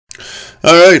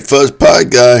Alright, Fuzz Pie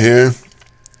Guy here.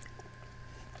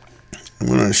 I'm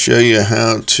going to show you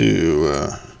how to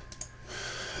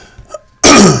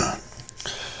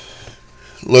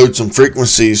load some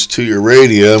frequencies to your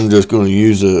radio. I'm just going to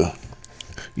use a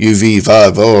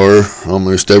UV5R.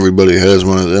 Almost everybody has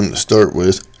one of them to start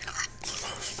with.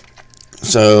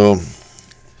 So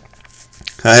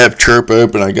I have CHIRP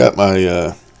open. I got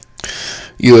my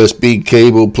USB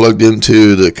cable plugged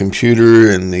into the computer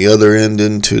and the other end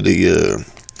into the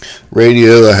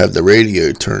radio. I have the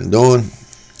radio turned on.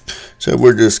 So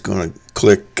we're just going to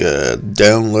click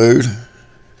download.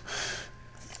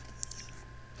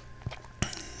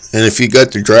 And if you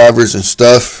got the drivers and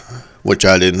stuff, which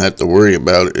I didn't have to worry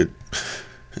about, it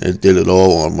did it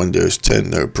all on Windows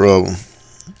 10, no problem.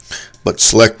 But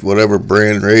select whatever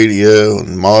brand radio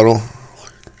and model,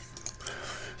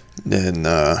 then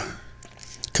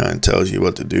kind of tells you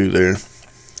what to do there.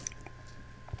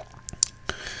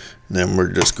 Then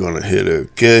we're just going to hit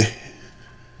OK.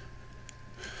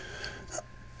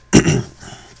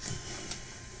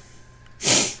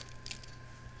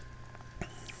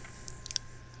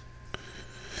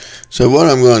 So what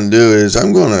I'm going to do is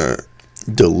I'm going to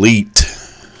delete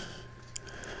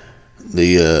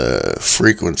the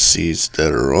frequencies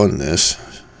that are on this.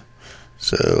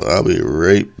 So I'll be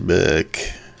right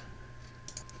back.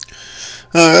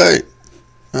 Alright,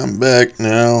 I'm back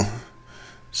now.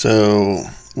 So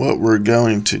what we're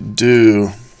going to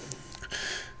do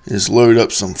is load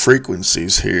up some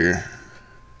frequencies here.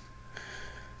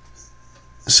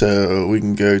 So we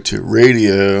can go to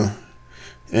radio,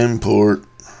 import,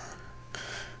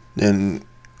 then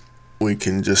we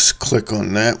can just click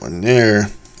on that one there.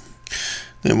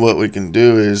 Then what we can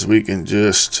do is we can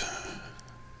just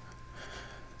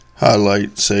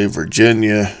highlight, say,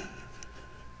 Virginia,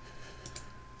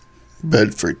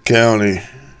 Bedford County,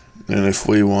 and if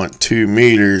we want 2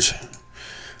 meters,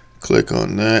 click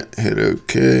on that, hit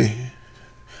OK.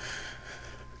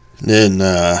 Then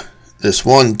this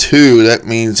 1, 2, that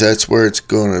means that's where it's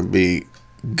going to be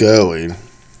going.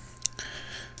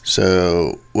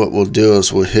 So what we'll do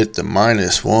is we'll hit the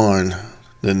 -1,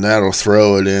 then that'll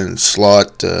throw it in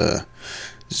slot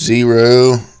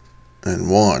 0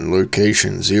 and 1,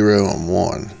 location 0 and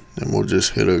 1. Then we'll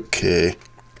just hit OK.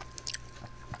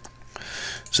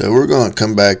 So we're going to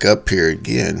come back up here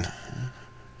again.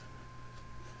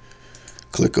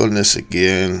 Click on this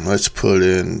again. Let's put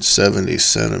in 70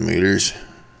 centimeters.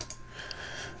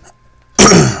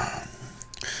 I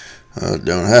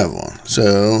don't have one.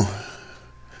 So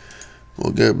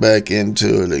we'll go back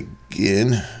into it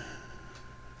again.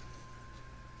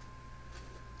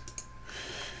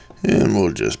 And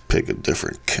we'll just pick a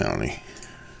different county.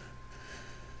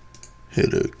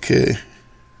 Hit OK.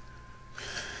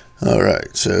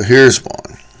 Alright, so here's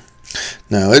one.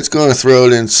 Now it's going to throw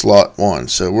it in slot 1.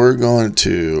 So we're going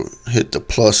to hit the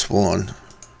 +1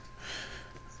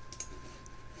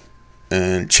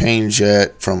 and change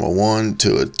that from a 1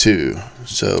 to a 2.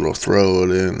 So it'll throw it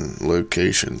in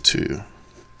location 2.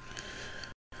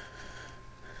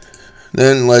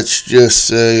 Then let's just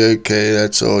say, okay,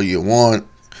 that's all you want.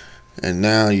 And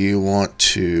now you want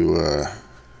to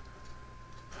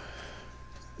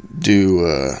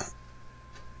do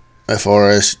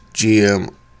FRS,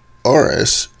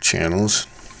 GMRS channels.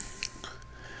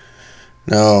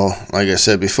 Now, like I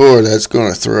said before, that's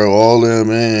going to throw all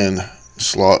them in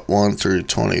slot 1 through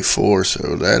 24,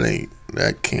 so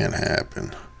that can't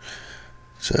happen.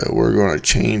 So we're going to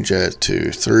change that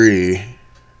to 3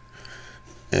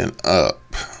 and up,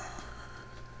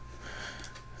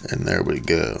 and there we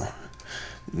go.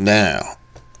 Now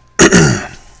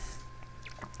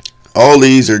all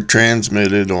these are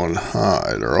transmitted on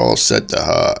high. They're all set to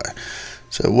high.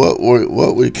 So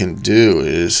what we can do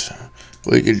is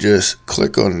we can just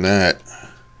click on that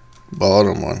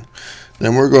bottom one.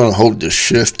 Then we're going to hold the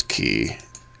shift key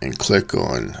and click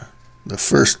on the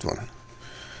first one.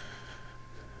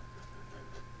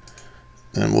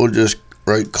 And we'll just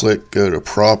right click, go to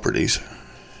properties,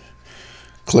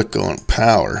 click on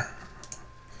power,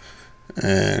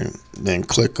 and then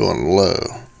click on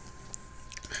low.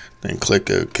 Then click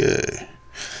OK.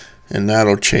 And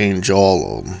that'll change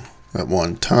all of them at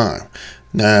one time.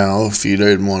 Now, if you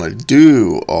didn't want to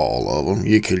do all of them,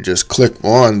 you could just click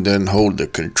one, then hold the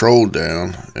control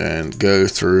down and go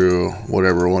through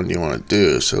whatever one you want to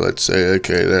do. So let's say,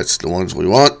 okay, that's the ones we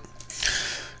want.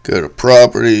 Go to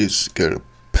properties, go to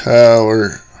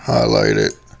power, highlight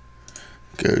it,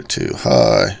 go to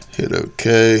high, hit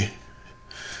OK.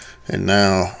 And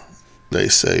now they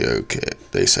say OK.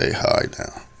 They say high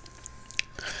now.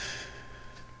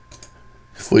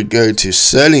 If we go to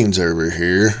settings over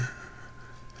here,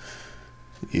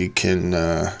 you can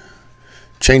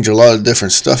change a lot of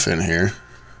different stuff in here.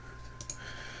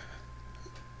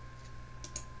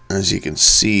 As you can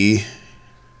see,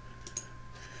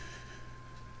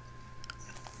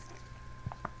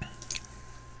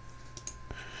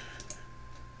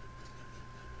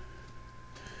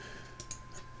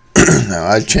 now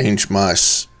I changed my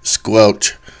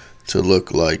squelch to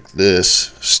look like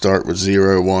this. Start with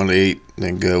 0, 1, 8,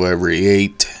 then go every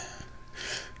 8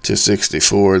 to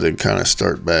 64, then kind of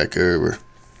start back over.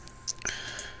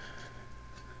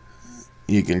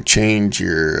 You can change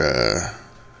your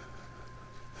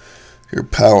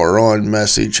power on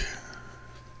message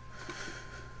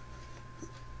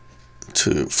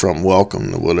from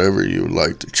welcome to whatever you would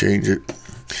like to change it.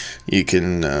 You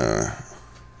can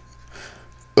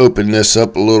open this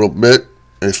up a little bit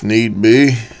if need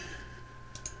be.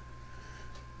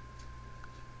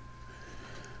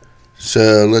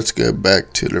 So let's go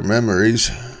back to the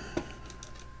memories.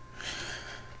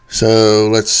 So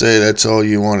let's say that's all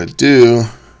you want to do.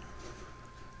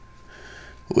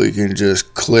 We can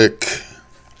just click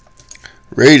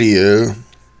radio,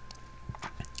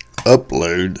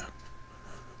 upload,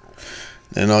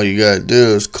 then all you gotta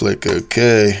do is click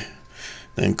OK,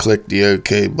 then click the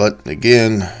OK button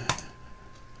again,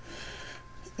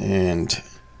 and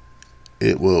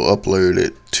it will upload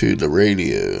it to the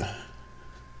radio.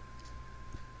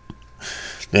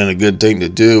 Then a good thing to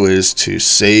do is to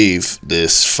save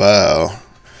this file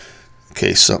in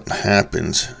case something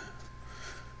happens.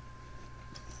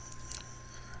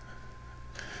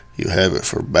 You have it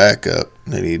for backup,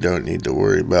 then you don't need to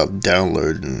worry about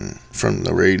downloading from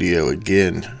the radio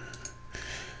again.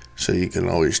 So you can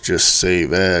always just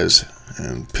save as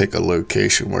and pick a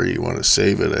location where you want to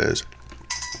save it as.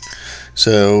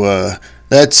 So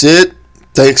that's it.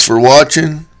 Thanks for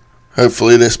watching.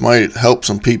 Hopefully this might help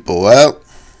some people out.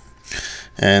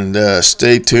 And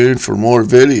stay tuned for more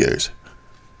videos.